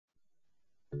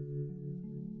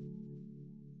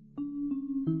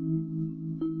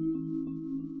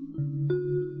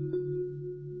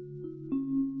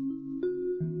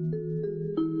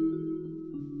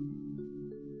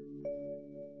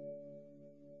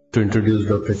to introduce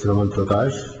Dr. Shraman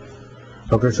Prakash.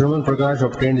 Dr. Shraman Prakash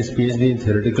obtained his PhD in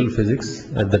theoretical physics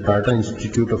at the Tata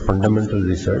Institute of Fundamental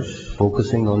Research,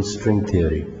 focusing on string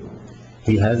theory.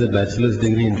 He has a bachelor's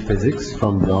degree in physics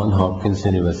from Johns Hopkins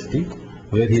University,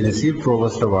 where he received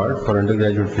Provost Award for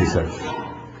undergraduate research.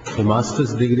 A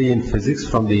master's degree in physics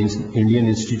from the Indian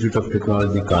Institute of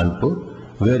Technology,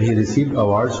 Kanpur, where he received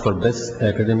awards for best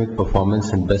academic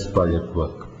performance and best project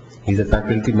work. He is a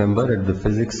faculty member at the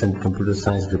Physics and Computer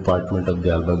Science Department of the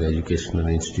Albag Educational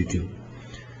Institute.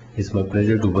 It's my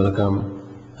pleasure to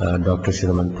welcome Dr.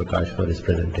 Shraman Prakash for his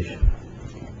presentation.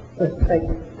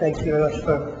 Thank you very much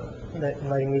for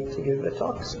inviting me to give the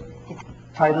talk. The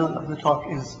title of the talk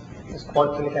is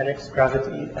Quantum Mechanics,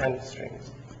 Gravity, and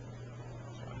Strings.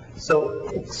 So,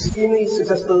 extremely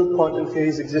successful quantum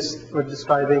theories exist for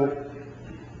describing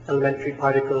elementary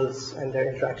particles and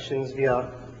their interactions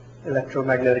via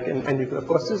electromagnetic and nuclear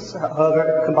forces.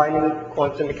 However, combining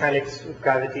quantum mechanics with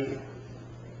gravity,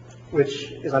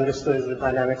 which is understood as the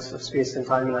dynamics of space and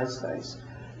time in Einstein's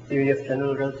theory of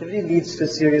general relativity, leads to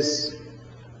serious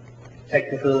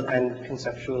technical and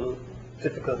conceptual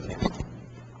difficulty.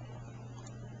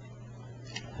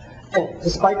 And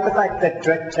despite the fact that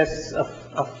direct tests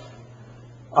of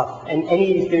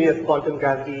any theory of quantum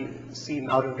gravity seem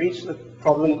out of reach, the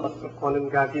problem of quantum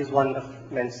gravity is one of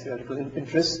immense theoretical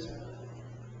interest.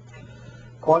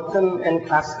 Quantum and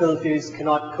classical theories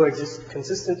cannot coexist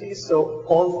consistently, so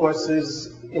all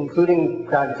forces, including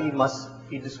gravity, must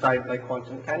be described by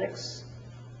quantum mechanics,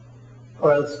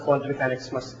 or else quantum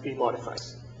mechanics must be modified.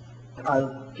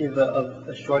 I'll give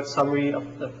a short summary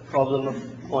of the problem of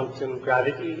quantum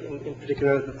gravity, in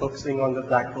particular focusing on the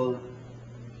black hole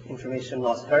information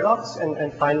loss paradox,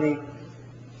 and finally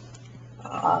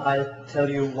I'll tell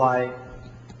you why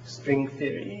string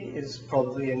theory is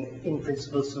probably an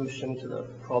in-principle solution to the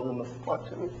problem of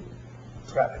quantum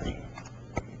gravity.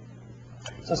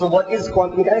 So what is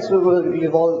quantum mechanics?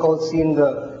 We've all seen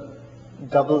the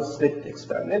double slit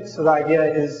experiment. So the idea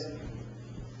is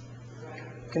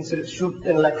shoot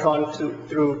an electron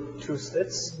through two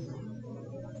slits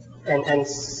and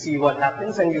see what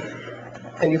happens, and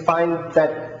you find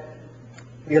that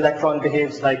the electron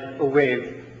behaves like a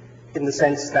wave, in the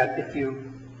sense that if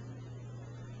you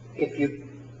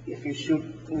shoot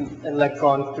an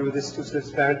electron through this two-slit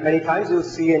experiment many times, you'll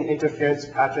see an interference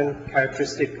pattern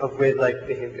characteristic of wave-like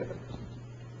behavior.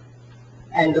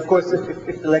 And of course, if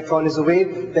the electron is a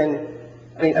wave, then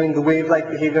I mean the wave-like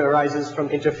behavior arises from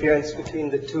interference between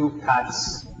the two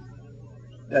paths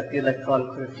that the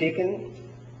electron could have taken,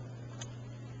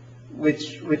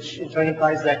 which in turn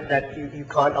implies that you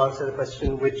can't answer the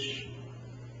question which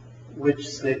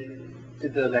slit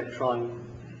did the electron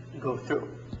go through.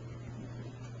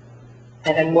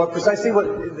 And more precisely, what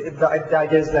the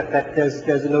idea is that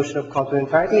there's a notion of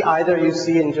complementarity. Either you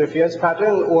see an interference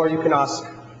pattern, or you can ask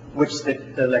which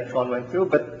slit the electron went through.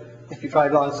 But if you try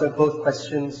to answer both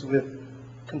questions with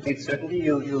complete certainty,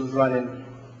 you'll run in.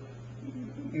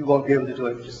 You won't be able to do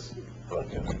it. Just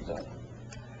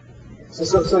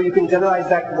so you can generalize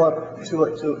that more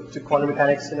to quantum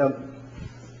mechanics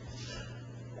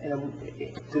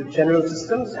to general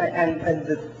systems, and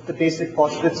the basic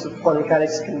postulates of quantum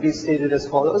mechanics can be stated as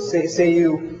follows. Say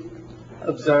you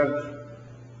observe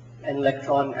an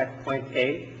electron at point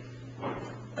A.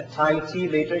 At time t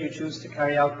later, you choose to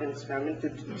carry out an experiment to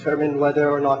determine whether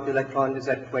or not the electron is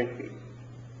at point B.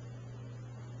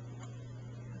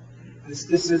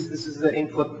 This is the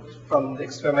input from the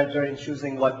experimenter in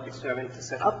choosing what experiment to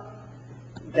set up.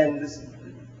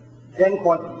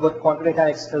 What quantum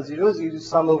mechanics tells you to do is you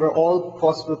sum over all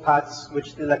possible paths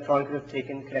which the electron could have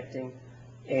taken connecting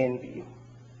A and B.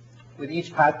 With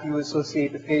each path, you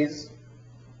associate a phase,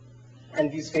 and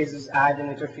these phases add and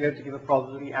interfere to give a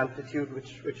probability amplitude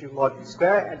which you mod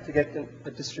square, and to get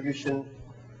a distribution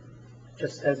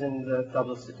just as in the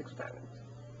double slit experiment.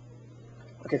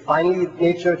 Okay, finally,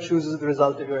 nature chooses the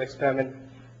result of your experiment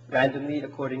randomly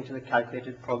according to the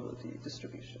calculated probability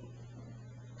distribution.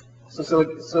 So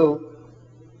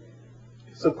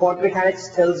quantum mechanics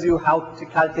tells you how to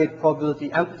calculate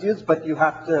probability amplitudes, but you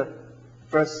have to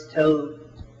first tell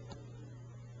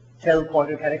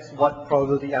quantum mechanics what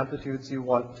probability amplitudes you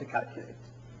want to calculate.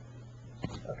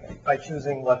 Okay, by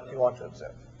choosing what you want to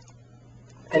observe.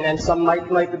 And some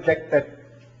might object that,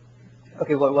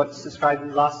 okay, well, what's described in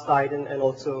the last slide and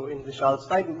also in Vishal's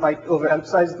slide might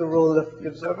overemphasize the role of the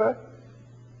observer.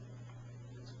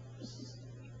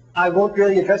 I won't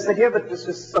really address that here, but this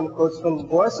is some quotes from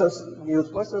Niels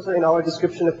Bohr. So in our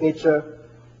description of nature,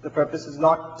 the purpose is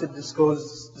not to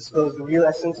disclose the real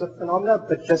essence of phenomena,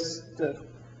 but just to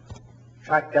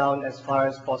track down as far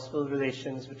as possible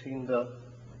relations between the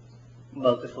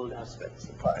multiple aspects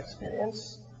of our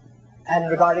experience. And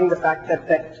regarding the fact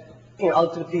that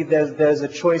ultimately there's a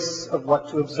choice of what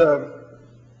to observe,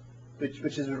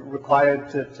 which is required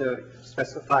to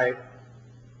specify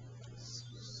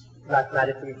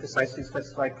mathematically precisely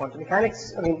specified quantum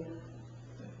mechanics.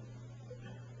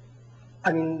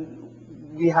 I mean,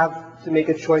 we have to make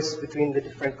a choice between the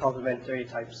different complementary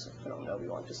types of phenomena we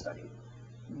want to study.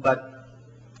 But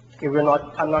I'm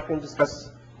not going to discuss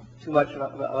too much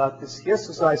about this here,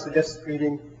 so I suggest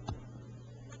reading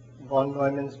von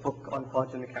Neumann's book on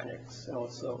quantum mechanics and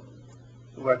also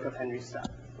the work of Henry Stapp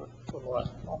for more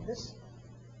on this.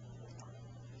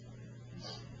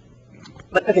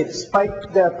 But okay,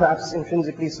 despite their perhaps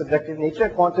intrinsically subjective nature,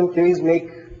 quantum theories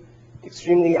make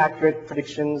extremely accurate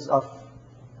predictions of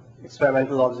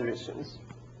experimental observations.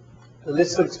 The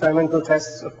list of experimental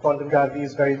tests of quantum gravity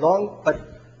is very long, but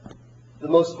the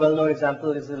most well-known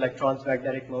example is the electron's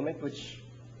magnetic moment, which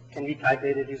can be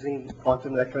calculated using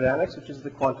quantum electrodynamics, which is the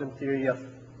quantum theory of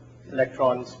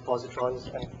electrons,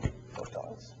 positrons, and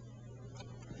photons.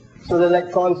 So the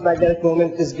electron's magnetic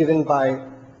moment is given by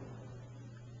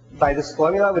this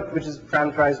formula, which is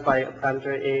parameterized by a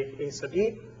parameter A sub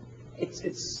E. A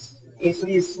sub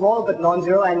E is small but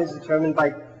non-zero and is determined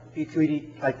by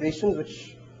P2ED calculations,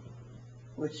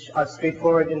 which are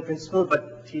straightforward in principle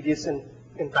but tedious in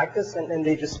practice, and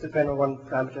they just depend on one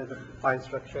parameter, the fine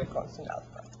structure, constant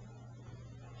alpha.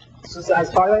 So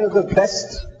as far as I know, the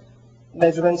best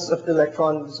measurements of the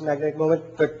electron's magnetic moment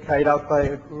were carried out by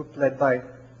a group led by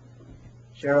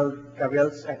Gerald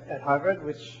Gabriels at Harvard,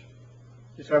 which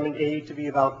determined A to be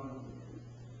about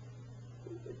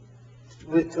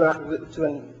with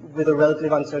a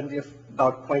relative uncertainty of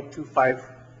about 0.25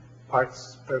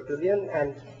 parts per billion,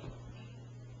 and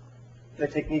the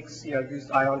techniques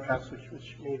used ion traps,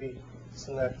 which may be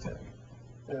similar to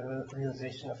the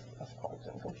realization of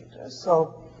quantum computers.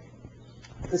 So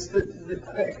this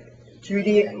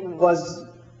QED was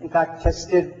in fact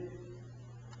tested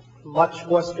much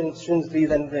more stringently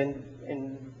than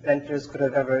inventors could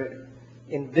have ever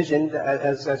envisioned,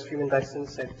 as Freeman Dyson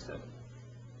said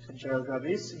to Gerald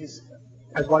Gabriels.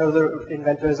 As one of the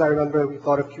inventors, I remember we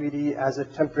thought of QED as a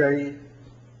temporary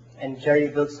and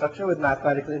jerry-built structure with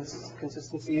mathematical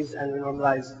inconsistencies and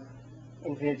normalized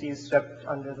infinities swept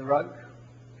under the rug.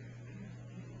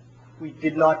 We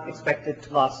did not expect it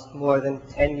to last more than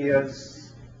 10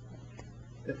 years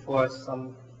before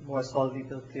some more solidly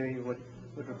built theory would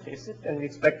replace it, and we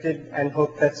expected and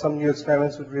hoped that some new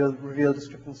experiments would reveal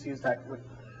discrepancies that would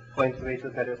point the way to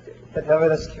a better theory. But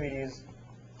nevertheless, QED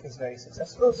is very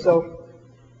successful. So,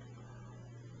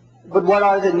 but what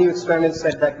are the new experiments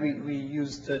that we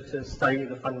use to study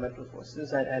the fundamental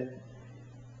forces and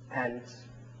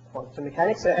quantum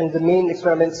mechanics? And the main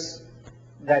experiments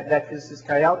that physicists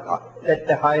carry out, that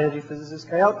the high energy physicists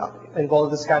carry out,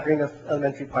 involve the scattering of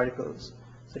elementary particles,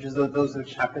 such as those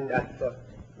which happened at the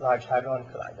Large Hadron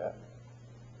Collider.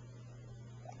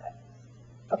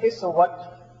 Okay, so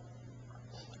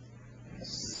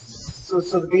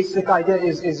the basic idea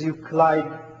is you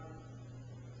collide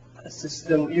a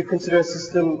system, you consider a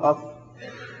system of,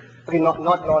 okay, not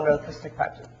non-relativistic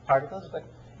particles, but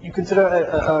you consider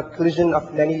a collision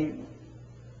of many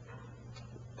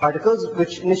particles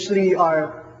which initially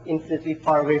are infinitely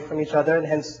far away from each other and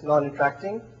hence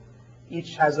non-interacting.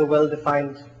 Each has a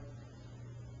well-defined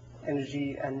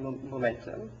energy and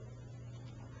momentum.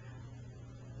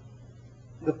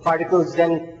 The particles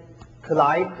then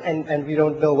collide, and we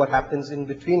don't know what happens in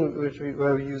between,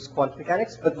 where we use quantum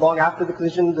mechanics. But long after the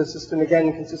collision, the system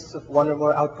again consists of one or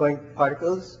more outgoing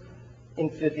particles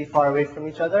infinitely far away from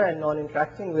each other and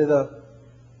non-interacting with a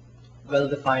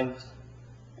well-defined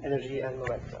energy and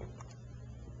momentum.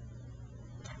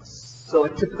 So a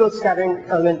typical scattering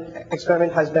element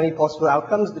experiment has many possible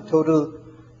outcomes. The total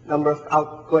number of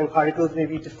outgoing particles may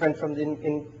be different from the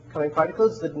incoming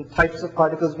particles. The types of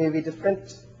particles may be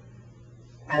different,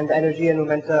 and the energy and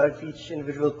momenta of each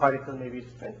individual particle may be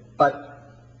different.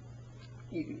 But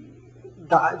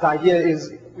the idea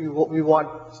is we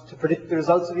want to predict the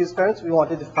results of these experiments. We want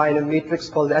to define a matrix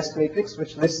called the S matrix,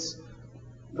 which lists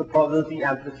the probability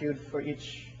amplitude for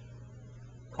each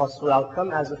possible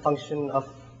outcome as a function of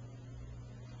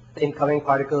the incoming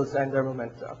particles and their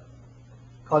momenta.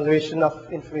 Conservation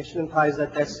of information implies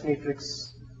that the S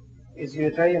matrix is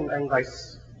unitary and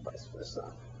vice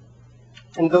versa.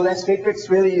 And though the S matrix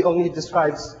really only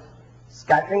describes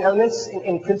scattering elements,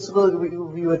 in principle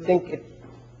we would think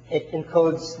it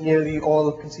encodes nearly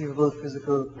all conceivable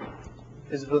physical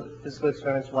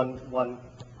experiments one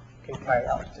can carry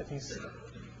out, at least.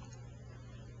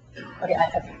 Okay,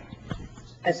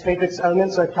 S matrix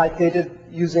elements are calculated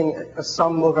using a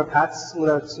sum over paths,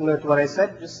 similar to what I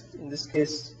said, just in this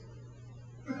case,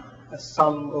 a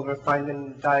sum over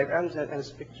Feynman diagrams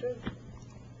as pictured.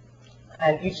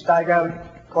 And each diagram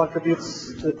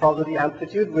contributes to the probability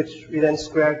amplitude, which we then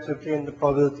square to obtain the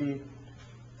probability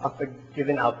of a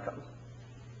given outcome.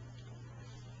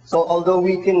 So although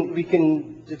we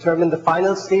can determine the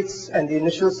final states and the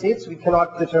initial states, we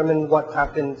cannot determine what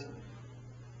happened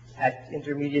at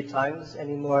intermediate times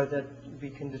any more than we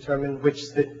can determine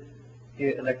which the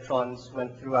electrons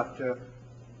went through after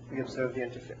we observed the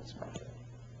interference pattern.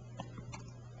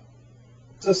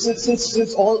 So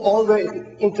since all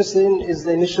we're interested in is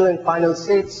the initial and final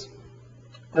states,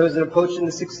 there was an approach in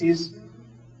the 60s,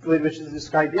 which is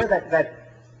described here, that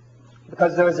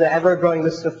because there was an ever-growing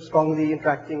list of strongly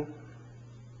interacting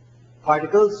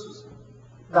particles,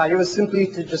 the idea was simply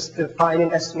to just define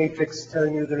an S matrix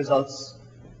telling you the results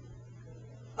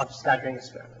of scattering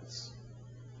experiments,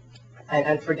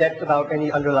 and forget about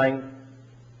any underlying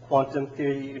quantum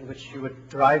theory in which you would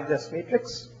derive this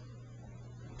matrix.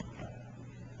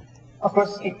 Of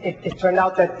course, it turned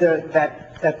out that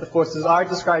the forces are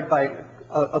described by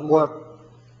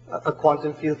a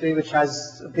quantum field theory which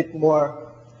has a bit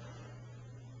more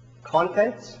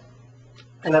content,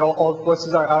 and that all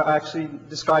forces are actually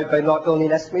described by not only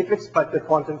an S matrix but the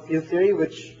quantum field theory,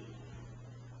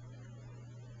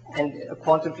 and a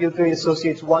quantum field theory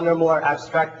associates one or more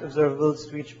abstract observables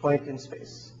to each point in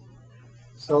space.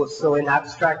 So an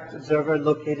abstract observer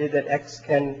located at X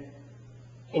can,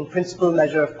 in principle,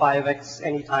 measure phi of X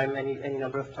anytime, any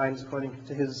number of times according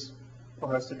to his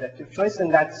or her subjective choice,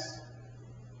 and that's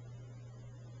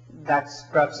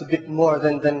perhaps a bit more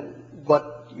than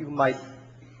what you might.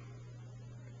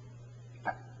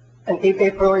 And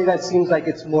a priori that seems like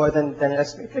it's more than an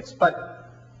S matrix, but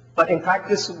in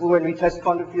practice, when we test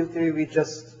quantum field theory, we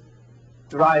just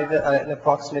derive an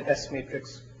approximate S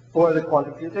matrix for the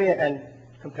quantum field theory and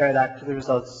compare that to the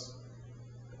results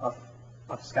of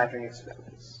scattering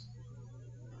experiments.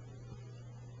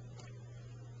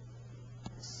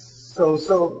 So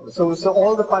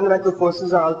all the fundamental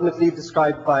forces are ultimately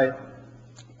described by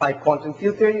quantum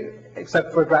field theory,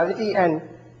 except for gravity, and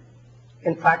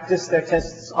in practice, their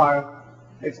tests are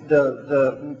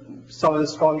some of the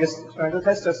strongest experimental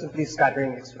tests are simply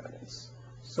scattering experiments.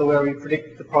 So where we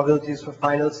predict the probabilities for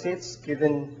final states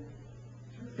given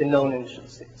the known initial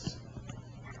states.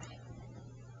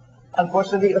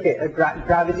 Unfortunately,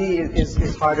 gravity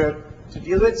is harder to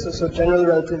deal with. So general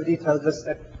relativity tells us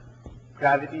that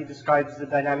gravity describes the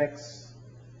dynamics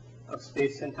of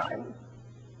space and time.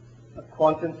 A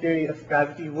quantum theory of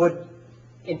gravity would,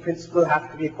 in principle, have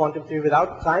to be a quantum theory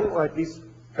without time, or at least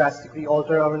drastically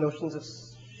alter our notions of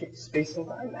space and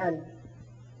time. And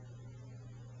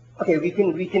we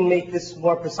can make this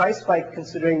more precise by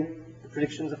considering the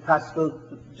predictions of classical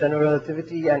general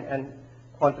relativity and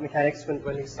quantum mechanics when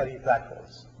we study black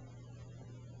holes.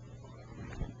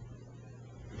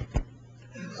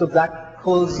 So black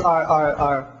holes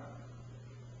are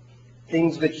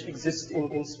things which exist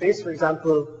in space. For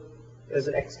example, there's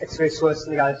an X-ray source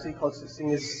in the galaxy called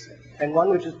Cygnus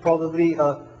N1, which is probably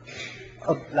a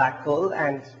black hole,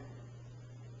 and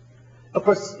of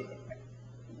course,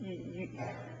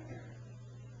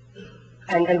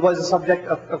 and was a subject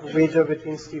of a wager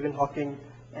between Stephen Hawking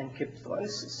and Kip Thorne.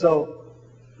 So,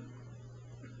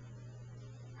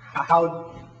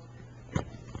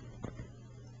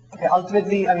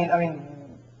 ultimately, I mean,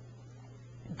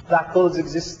 black holes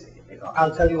exist.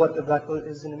 I'll tell you what the black hole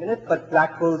is in a minute, but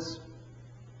black holes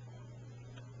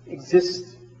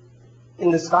exist in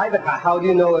the sky, but how do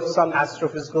you know if some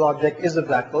astrophysical object is a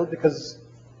black hole? Because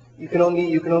you can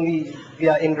only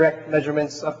via indirect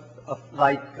measurements of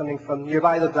light coming from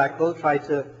nearby the black hole try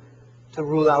to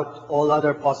rule out all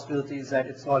other possibilities that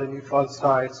it's not a neutron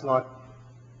star, it's not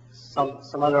some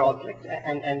other object,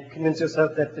 and convince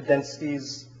yourself that the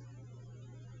densities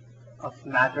of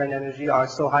matter and energy are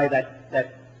so high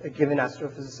that a given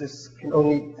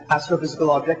astrophysical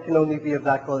object can only be a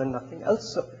black hole and nothing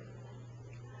else.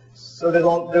 So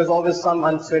there's always some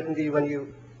uncertainty when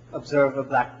you observe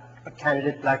a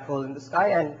candidate black hole in the sky,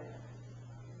 and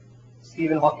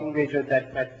Stephen Hawking wagered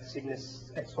that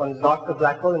Cygnus X1 is not a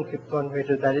black hole, and Kip Thorne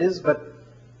wagered that it is, but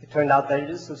it turned out that it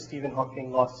is, so Stephen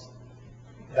Hawking lost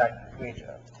that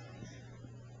wager.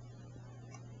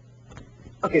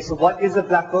 Okay, so what is a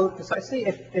black hole precisely?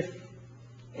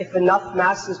 If enough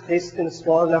mass is placed in a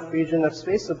small enough region of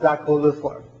space, a black hole will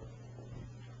form.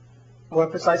 More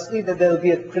precisely, that there will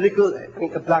be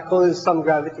a black hole is some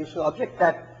gravitational object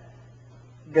that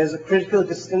there's a critical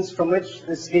distance from which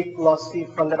the escape velocity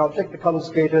from that object becomes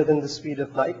greater than the speed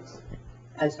of light.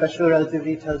 And special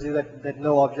relativity tells you that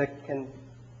no object can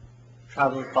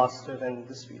travel faster than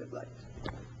the speed of light.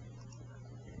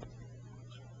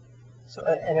 So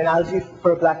an analogy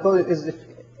for a black hole is, if,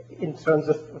 in terms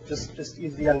of just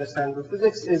easily understandable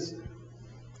physics, is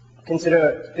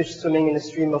consider a fish swimming in a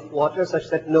stream of water such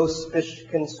that no fish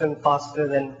can swim faster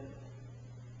than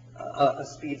a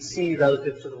speed c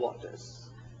relative to the waters.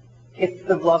 If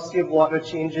the velocity of water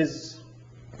changes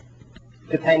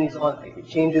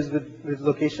with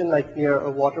location, like near a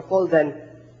waterfall, then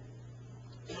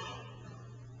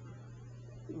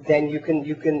you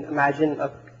can imagine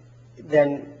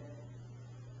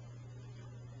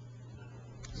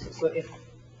so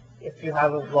if you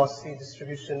have a velocity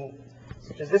distribution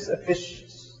such as this, a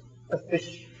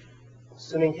fish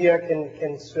swimming here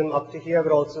can swim up to here,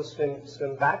 but also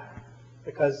swim back,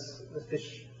 because the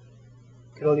fish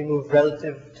can only move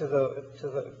relative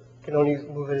can only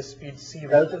move at a speed c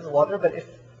relative to the water. But if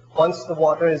once the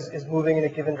water is moving in a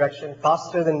given direction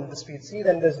faster than the speed c,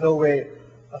 then there's no way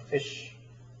a fish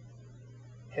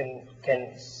can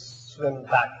swim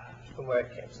back from where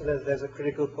it came. So there's a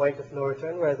critical point of no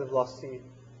return where the velocity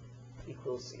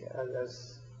equals c,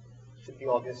 as should be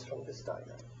obvious from this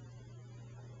diagram.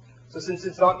 So since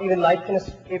it's not even light can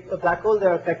escape a black hole, there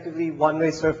are effectively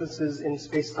one-way surfaces in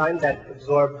space-time that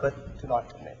absorb but do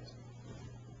not emit.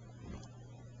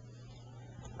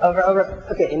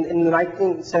 Okay, in the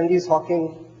 1970s,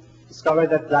 Hawking discovered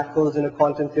that black holes in a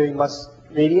quantum theory must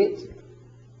radiate.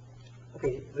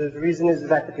 Okay, the reason is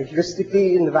that, okay,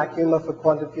 heuristically, in the vacuum of a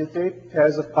quantum field theory,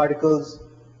 pairs of particles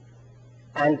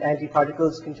and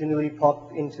antiparticles continually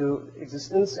pop into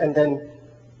existence and then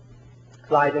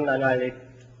collide and annihilate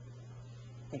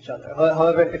each other.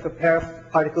 However, if a pair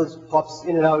of particles pops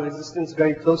in and out of existence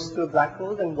very close to a black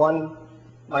hole, then one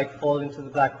might fall into the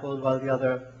black hole while the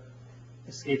other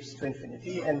escapes to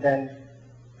infinity, and then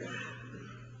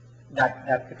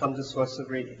that becomes a source of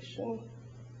radiation.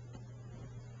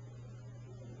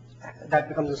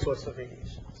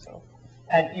 So,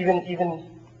 and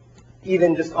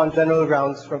even just on general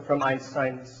grounds from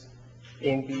Einstein's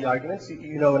A and B arguments,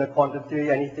 you know, in a quantum theory,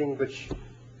 anything which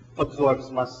absorbs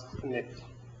must emit.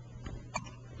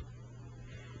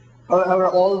 However,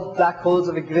 all black holes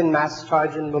of a given mass,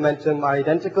 charge, and momentum are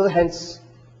identical. Hence,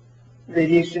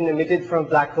 radiation emitted from a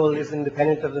black hole is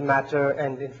independent of the matter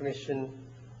and information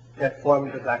that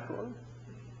formed the black hole.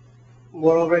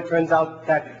 Moreover, it turns out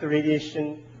that the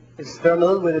radiation is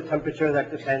thermal with a temperature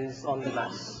that depends on the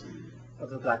mass of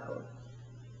the black hole.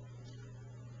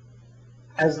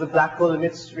 As the black hole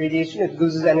emits radiation, it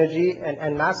loses energy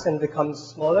and mass and becomes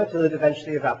smaller till it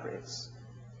eventually evaporates,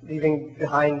 leaving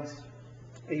behind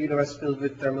a universe filled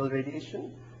with thermal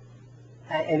radiation,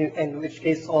 and in which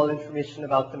case all information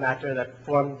about the matter that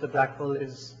formed the black hole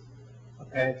is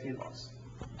apparently lost.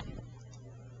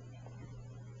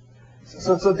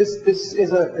 So this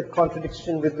is a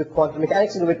contradiction with the quantum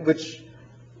mechanics, in which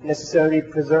necessarily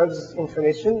preserves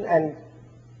information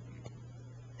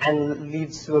and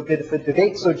leads to a bit of a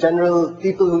debate. So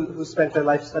people who spent their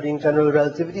life studying general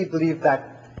relativity believe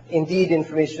that indeed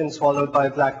information swallowed by a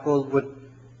black hole would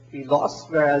be lost,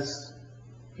 whereas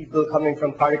people coming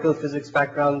from particle physics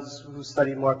backgrounds who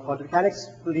study more quantum mechanics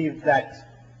believe that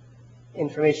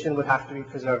information would have to be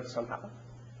preserved somehow.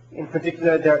 In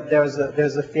particular, there's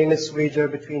a famous wager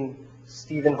between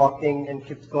Stephen Hawking and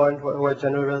Kip Thorne, who are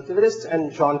general relativists,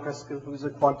 and John Preskill, who's a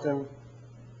quantum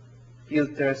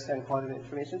field theorist and quantum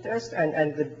information theorist, and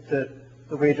the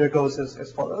wager goes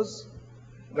as follows.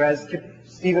 Whereas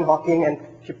Stephen Hawking and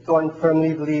Kip Thorne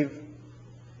firmly believe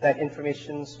that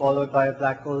information swallowed by a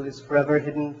black hole is forever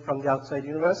hidden from the outside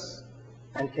universe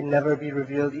and can never be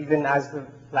revealed even as the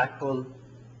black hole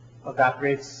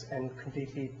evaporates and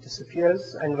completely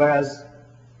disappears. And whereas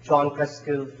John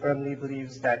Preskill firmly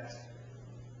believes that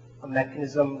a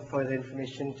mechanism for the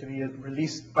information to be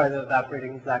released by the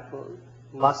evaporating black hole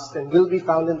must and will be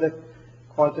found in the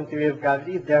quantum theory of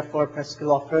gravity. Therefore, Preskill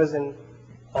offers, and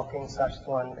Hawking /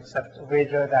 Thorne accept a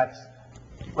wager that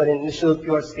when an initial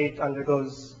pure state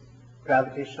undergoes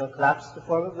gravitational collapse to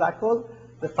form a black hole,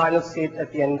 the final state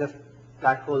at the end of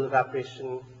black hole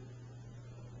evaporation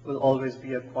will always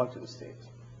be a quantum state.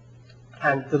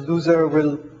 And the loser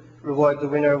will reward the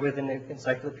winner with an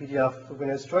encyclopedia of the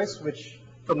winner's choice,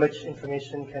 from which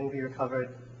information can be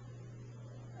recovered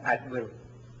at will.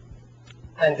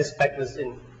 And this bet was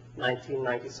in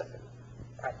 1997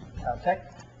 at Caltech.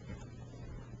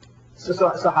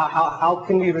 So how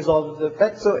can we resolve the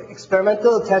bet? So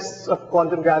experimental tests of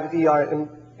quantum gravity are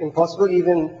impossible.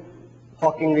 Even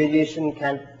Hawking radiation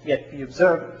can't yet be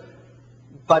observed.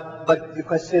 but the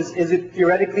question is it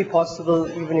theoretically possible,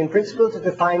 even in principle, to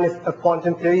define a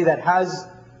quantum theory that has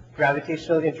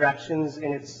gravitational interactions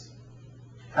in its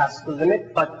classical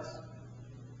limit, but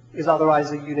is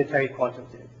otherwise a unitary quantum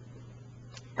theory?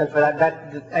 And for that,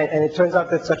 and it turns out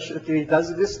that such a theory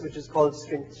does exist, which is called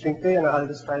string theory, and I'll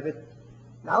describe it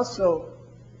now. So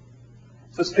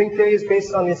string theory is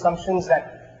based on the assumptions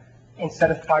that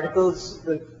instead of particles,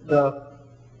 the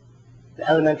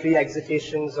elementary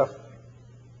excitations of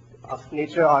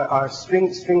nature are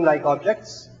string-like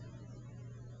objects.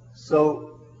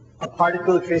 So a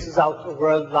particle traces out a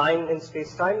world line in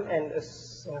space-time, and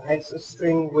hence a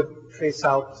string would trace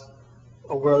out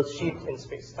a world sheet in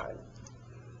space-time.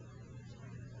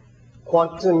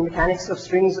 Quantum mechanics of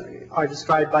strings are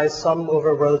described by sum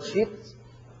over world sheets,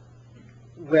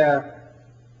 where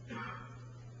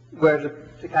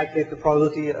to calculate the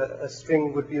probability a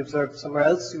string would be observed somewhere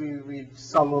else, we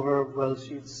sum over world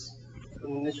sheets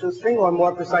from the initial string, or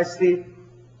more precisely,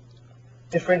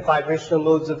 different vibrational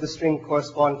modes of the string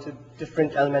correspond to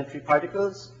different elementary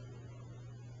particles,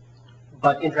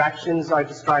 but interactions are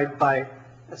described by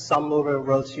a sum over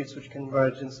world sheets which can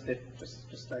merge and split,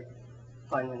 just like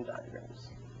Feynman diagrams.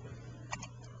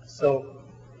 So,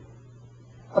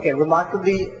 okay,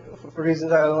 remarkably, for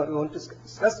reasons I won't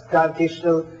discuss,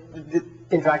 gravitational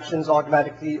interactions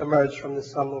automatically emerge from the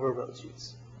sum over world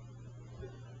sheets.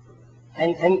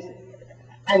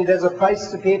 And there's a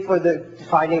price to pay for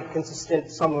defining a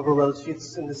consistent sum over world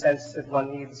sheets, in the sense that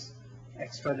one needs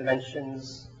extra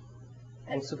dimensions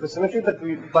and supersymmetry,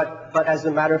 but as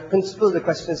a matter of principle, the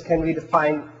question is, can we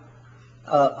define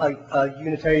a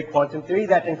unitary quantum theory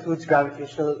that includes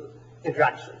gravitational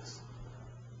interactions?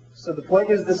 So the point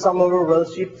is, the sum over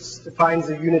world sheets defines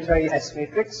a unitary S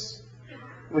matrix,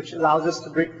 which allows us to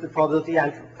predict the probability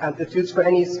amplitudes for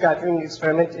any scattering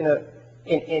experiment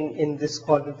in this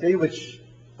quantum theory, which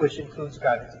includes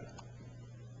gravity.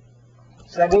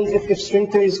 So that means if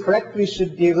string theory is correct, we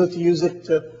should be able to use it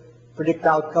to predict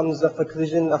outcomes of a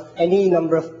collision of any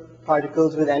number of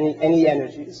particles with any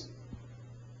energies.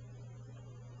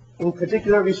 In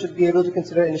particular, we should be able to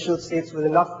consider initial states with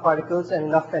enough particles and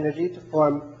enough energy to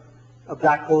form a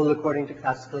black hole according to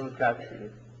classical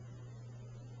gravity.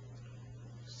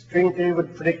 String theory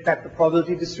would predict that the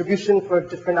probability distribution for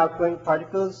different outgoing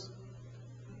particles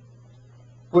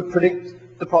would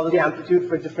predict the probability amplitude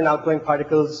for different outgoing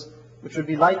particles, which would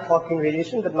be like Hawking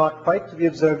radiation, but not quite, to be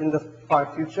observed in the far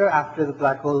future after the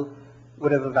black hole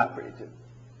would have evaporated.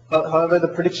 However, the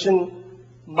prediction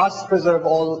must preserve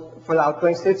all, for the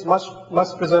outgoing states,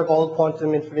 must preserve all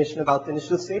quantum information about the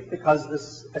initial state, because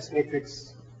this S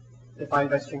matrix defined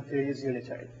by string theory is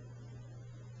unitary.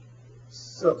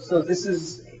 So this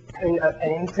is an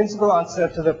in-principle answer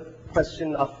to the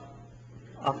question of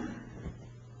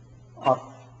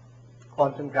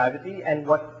quantum gravity, and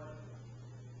what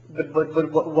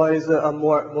is a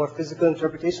more physical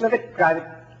interpretation of it?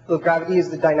 Gravity is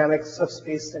the dynamics of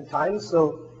space and time.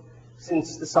 So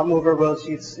since the sum over world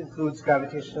sheets includes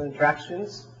gravitational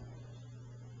interactions,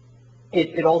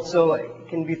 it also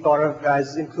can be thought of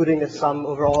as including a sum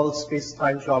over all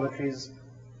space-time geometries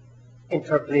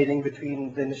interpolating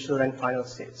between the initial and final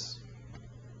states.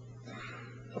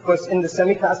 Of course, in the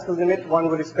semi-classical limit, one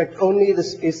would expect only the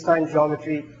space-time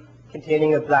geometry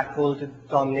containing a black hole to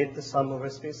dominate the sum over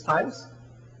space-times.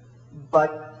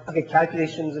 But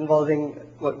calculations involving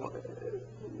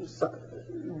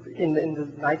in the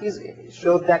 90s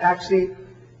showed that actually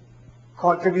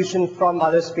contribution from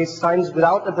other space-times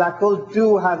without a black hole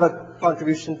do have a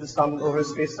contribution to the sum over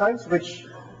space-times, which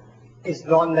is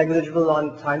non-negligible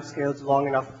on timescales long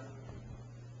enough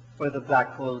for the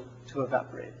black hole to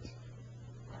evaporate.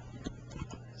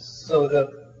 So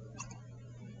the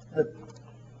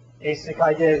basic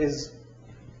idea is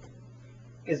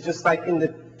just like in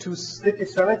the two-slit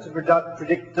experiment, to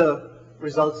predict the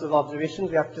results of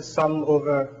observations, we have to sum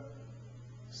over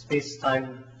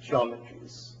space-time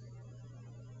geometries.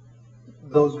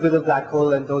 Those with a black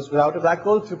hole and those without a black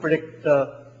hole, to predict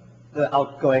the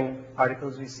outgoing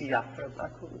particles we see after a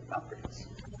black hole evaporates.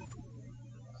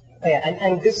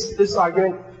 And this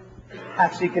argument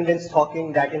actually convinced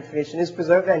Hawking that information is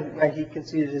preserved, and he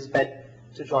conceded his bet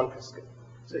to John Prisco.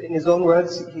 So in his own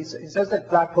words, he says that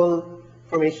black hole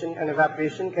formation and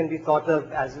evaporation can be thought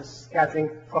of as a scattering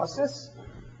process.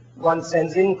 One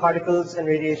sends in particles and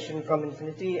radiation from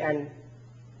infinity and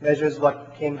measures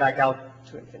what came back out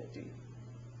to infinity.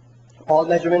 All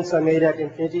measurements are made at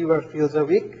infinity where fields are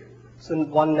weak, so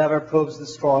one never probes the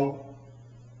strong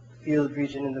field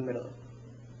region in the middle.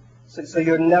 So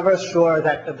you're never sure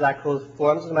that a black hole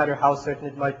forms, no matter how certain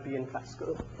it might be in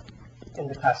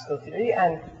the classical theory.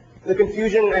 And The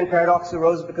confusion and paradox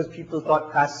arose because people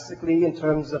thought classically in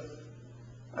terms of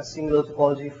a single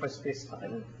topology for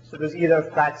space-time. So there's either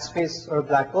a flat space or a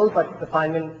black hole, but the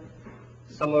Feynman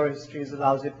summary histories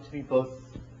allows it to be both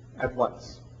at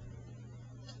once.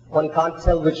 One can't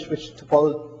tell which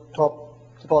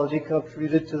topology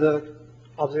contributed to the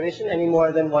observation any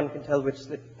more than one can tell which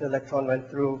slit the electron went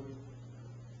through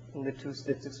in the two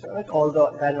slits experiment. All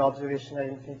that an observation at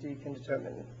infinity can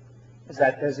determine is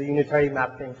that there's a unitary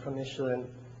mapping from initial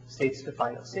states to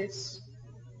final states,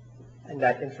 and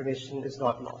that information is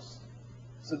not lost.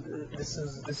 So this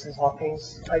is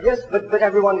Hawking's ideas, but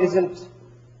everyone isn't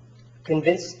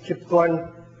convinced. Kip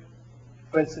Thorne,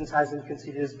 for instance, hasn't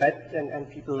conceded his bet, and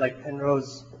people like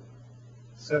Penrose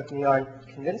certainly aren't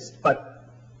convinced. But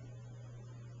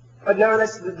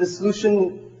nevertheless, the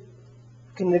solution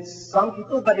convinced some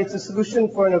people, but it's a solution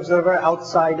for an observer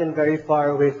outside and very far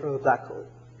away from a black hole.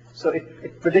 So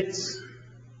it predicts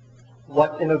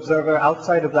what an observer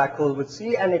outside a black hole would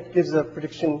see, and it gives a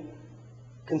prediction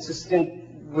consistent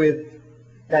with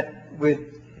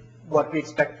what we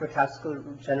expect for classical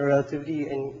general relativity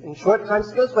in short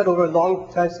timescales, but over long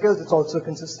timescales, it's also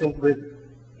consistent with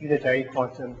unitary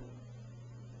quantum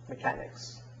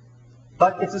mechanics.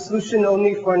 But it's a solution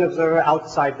only for an observer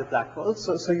outside the black hole.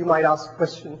 So you might ask the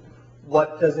question,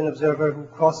 what does an observer who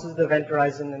crosses the event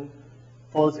horizon and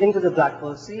falls into the black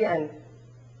hole see? And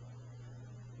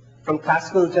from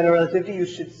classical general relativity, you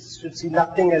should see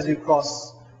nothing as you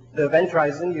cross the event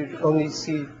horizon. You only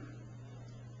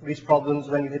reach problems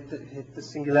when you hit the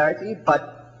singularity,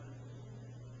 but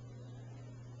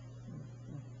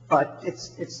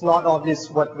it's not obvious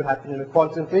what would happen in a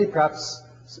quantum theory. Perhaps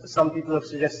some people have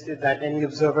suggested that any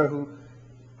observer who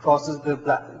crosses the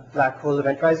black hole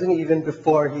event horizon, even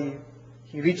before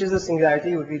he reaches the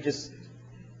singularity, would be just,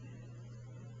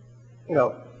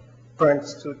 burnt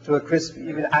to a crisp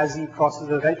even as he crosses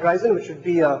the event horizon, which would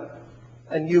be a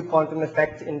new quantum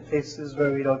effect in places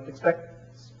where we don't expect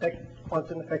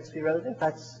quantum effects to be relevant.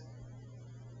 That's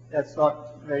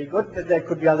not very good. There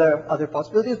could be other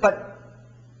possibilities, but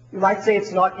you might say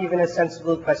it's not even a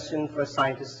sensible question for a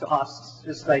scientist to ask.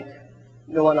 Just like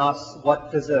no one asks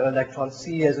what does an electron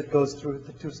see as it goes through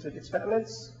the two-slit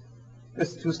experiments,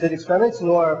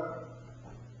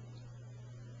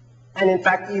 and in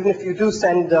fact, even if you do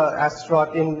send the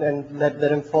astronaut in and let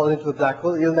him fall into a black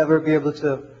hole, you'll never be able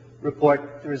to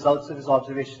report the results of his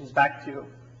observations back to you.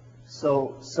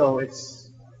 So it's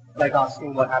like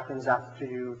asking what happens after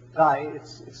you die.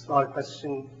 It's not a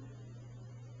question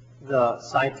the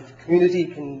scientific community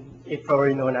can a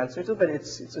priori know an answer to, but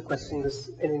it's a question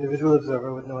an individual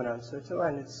observer would know an answer to,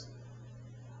 and it's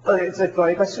a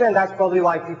priori question, and that's probably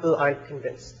why people aren't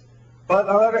convinced. But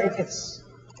however, it's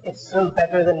still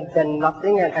better than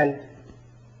nothing, and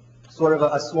sort of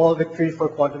a small victory for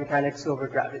quantum mechanics over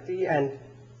gravity. And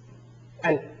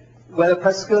whether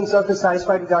Pascal himself is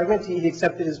satisfied with the argument, he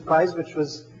accepted his prize, which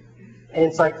was an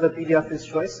encyclopedia of his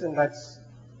choice, and that's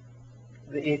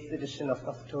the 8th edition of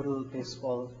Total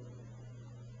Baseball,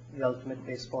 the Ultimate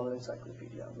Baseball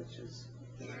Encyclopedia, which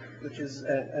is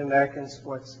an American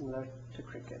sport similar to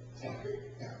cricket.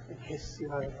 In case you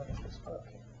haven't heard of this,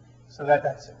 okay. So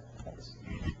that's it. Thanks.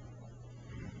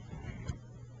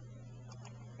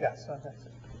 Yeah, so that's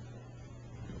it.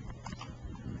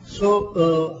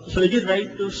 So it is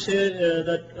right to say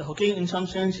that Hawking, in some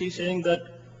sense, he's saying that,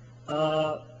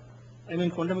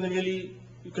 quantum mechanically,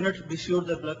 you cannot be sure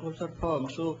that black holes are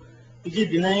formed. So is he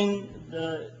denying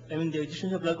the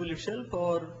existence of black hole itself,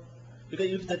 or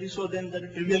because if that is so, then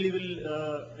that trivially will,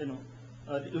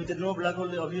 if there is no black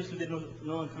hole, obviously there is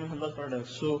no information loss paradox.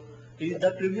 So is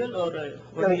that trivial, or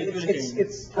what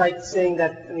it's like saying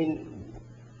that,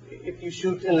 if you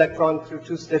shoot an electron through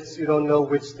two slits, you don't know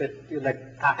which slit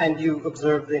and you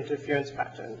observe the interference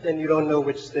pattern, then you don't know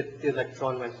which slit the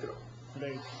electron went through.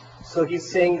 Right. So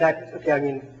he's saying that,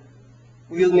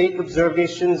 we'll make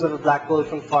observations of a black hole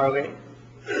from far away.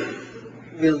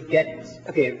 We'll get,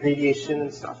 radiation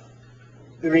and stuff.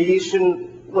 The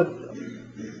radiation would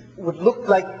look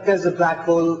like there's a black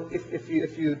hole if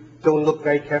you don't look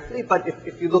very carefully, but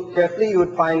if you look carefully, you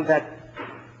would find that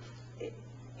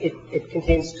it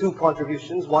contains two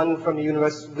contributions, one from a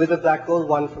universe with a black hole,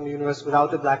 one from a universe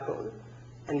without a black hole,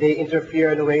 and they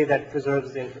interfere in a way that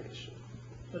preserves the information.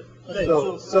 Right.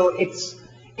 So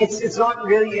it's not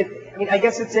really, I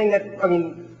guess it's saying that,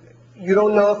 you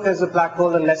don't know if there's a black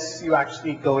hole unless you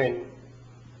actually go in.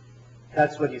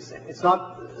 That's what he's saying. It's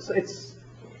not, it's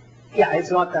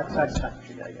not that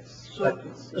satisfactory, I guess. So if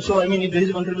there is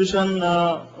a contribution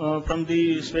from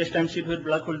the space-time sheet where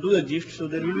black hole do exist, so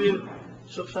there will be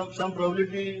So some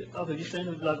probability of existence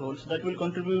of black holes that will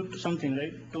contribute to something,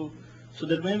 right? So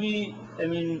there may be, I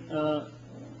mean,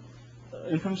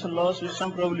 information loss with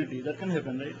some probability that can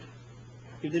happen, right?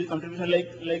 If there is contribution,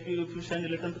 like if you send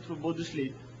electron through both the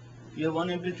slit, you have one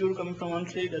amplitude coming from one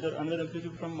slit, another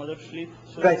amplitude from other slit.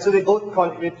 So right. So they both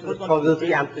contribute to the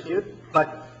probability amplitude,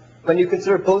 but when you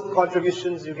consider both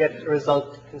contributions, you get a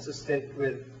result consistent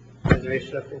with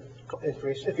preservation of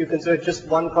information. If you consider just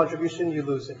one contribution, you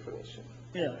lose information.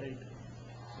 Yeah, right.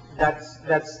 That's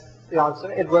the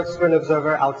answer. It works for an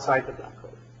observer outside the black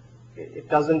hole.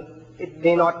 It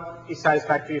may not be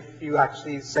satisfactory if you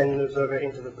actually send an observer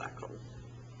into the black hole.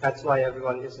 That's why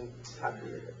everyone isn't happy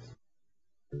with it.